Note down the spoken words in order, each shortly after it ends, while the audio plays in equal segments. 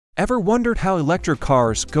Ever wondered how electric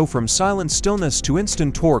cars go from silent stillness to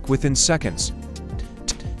instant torque within seconds?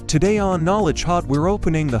 Today on Knowledge Hot, we're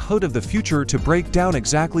opening the hood of the future to break down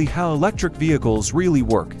exactly how electric vehicles really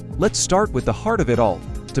work. Let's start with the heart of it all,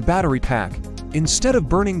 the battery pack. Instead of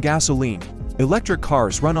burning gasoline, electric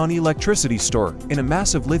cars run on electricity stored in a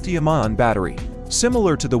massive lithium-ion battery,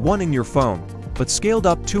 similar to the one in your phone, but scaled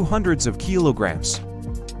up to hundreds of kilograms.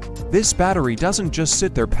 This battery doesn't just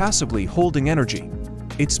sit there passively holding energy.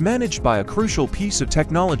 It's managed by a crucial piece of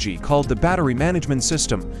technology called the Battery Management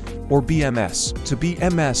System, or BMS. The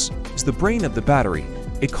BMS is the brain of the battery.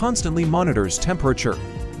 It constantly monitors temperature,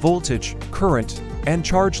 voltage, current, and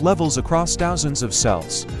charge levels across thousands of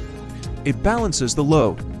cells. It balances the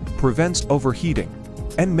load, prevents overheating,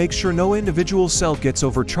 and makes sure no individual cell gets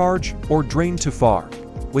overcharged or drained too far.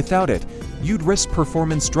 Without it, you'd risk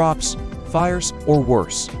performance drops, fires, or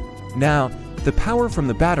worse. Now, the power from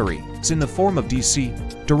the battery is in the form of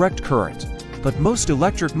DC, direct current. But most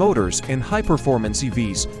electric motors in high-performance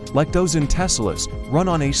EVs, like those in Teslas, run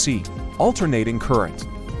on AC, alternating current.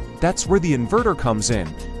 That's where the inverter comes in.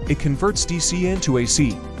 It converts DC into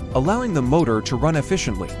AC, allowing the motor to run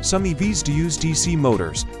efficiently. Some EVs do use DC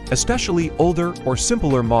motors, especially older or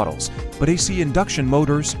simpler models, but AC induction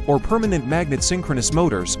motors or permanent magnet synchronous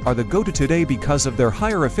motors are the go-to today because of their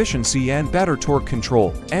higher efficiency and better torque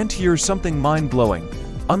control. And here's something mind-blowing.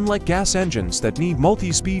 Unlike gas engines that need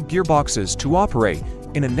multi-speed gearboxes to operate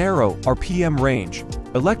in a narrow RPM range,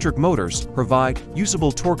 electric motors provide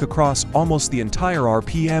usable torque across almost the entire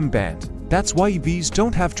RPM band. That's why EVs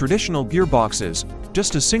don't have traditional gearboxes,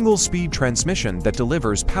 just a single-speed transmission that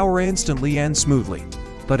delivers power instantly and smoothly.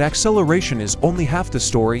 But acceleration is only half the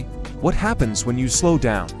story. What happens when you slow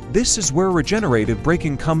down? This is where regenerative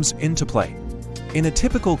braking comes into play. In a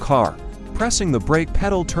typical car, pressing the brake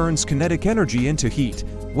pedal turns kinetic energy into heat,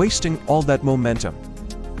 wasting all that momentum.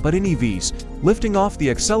 But in EVs, lifting off the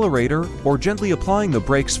accelerator or gently applying the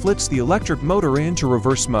brakes flips the electric motor into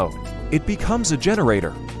reverse mode. It becomes a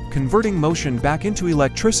generator, converting motion back into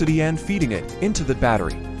electricity and feeding it into the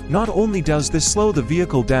battery. Not only does this slow the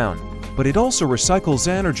vehicle down, but it also recycles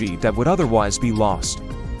energy that would otherwise be lost.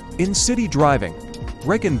 In city driving,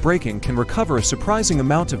 regenerative braking can recover a surprising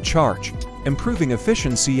amount of charge, improving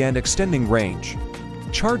efficiency and extending range.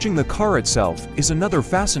 Charging the car itself is another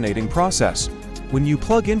fascinating process. When you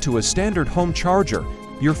plug into a standard home charger,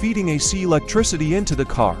 you're feeding AC electricity into the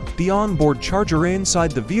car. The onboard charger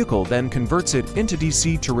inside the vehicle then converts it into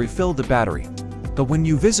DC to refill the battery. But when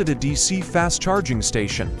you visit a DC fast charging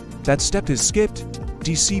station, that step is skipped.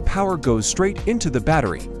 DC power goes straight into the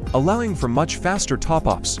battery, allowing for much faster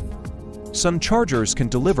top-ups. Some chargers can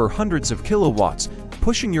deliver hundreds of kilowatts,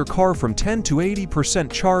 pushing your car from 10 to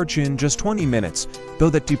 80% charge in just 20 minutes, though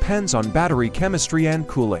that depends on battery chemistry and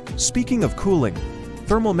cooling. Speaking of cooling,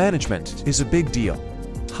 thermal management is a big deal.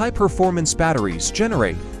 High-performance batteries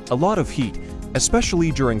generate a lot of heat, especially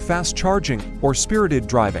during fast charging or spirited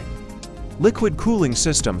driving. Liquid cooling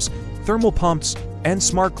systems, thermal pumps, and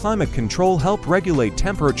smart climate control help regulate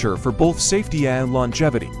temperature for both safety and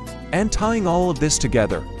longevity. And tying all of this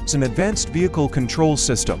together is an advanced vehicle control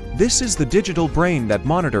system. This is the digital brain that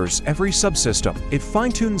monitors every subsystem. It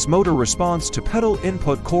fine-tunes motor response to pedal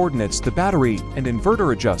input coordinates, the battery and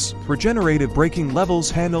inverter adjusts, regenerative braking levels,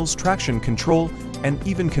 handles traction control, and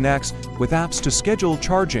even connects with apps to schedule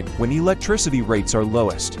charging when electricity rates are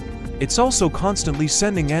lowest. It's also constantly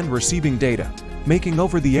sending and receiving data, making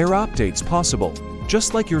over-the-air updates possible,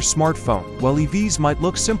 just like your smartphone. While EVs might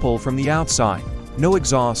look simple from the outside, no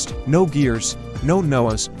exhaust, no gears, no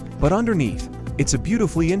NOAs, but underneath, it's a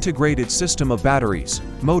beautifully integrated system of batteries,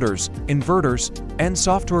 motors, inverters, and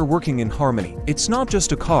software working in harmony. It's not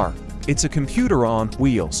just a car, it's a computer on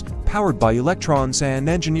wheels, powered by electrons and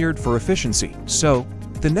engineered for efficiency. So,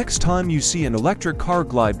 the next time you see an electric car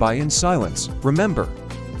glide by in silence, remember,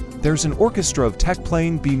 there's an orchestra of tech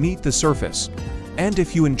playing beneath the surface. And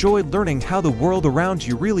if you enjoyed learning how the world around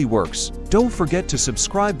you really works, don't forget to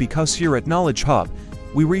subscribe, because here at Knowledge Hub,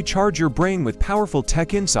 we recharge your brain with powerful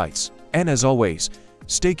tech insights. And as always,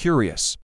 stay curious.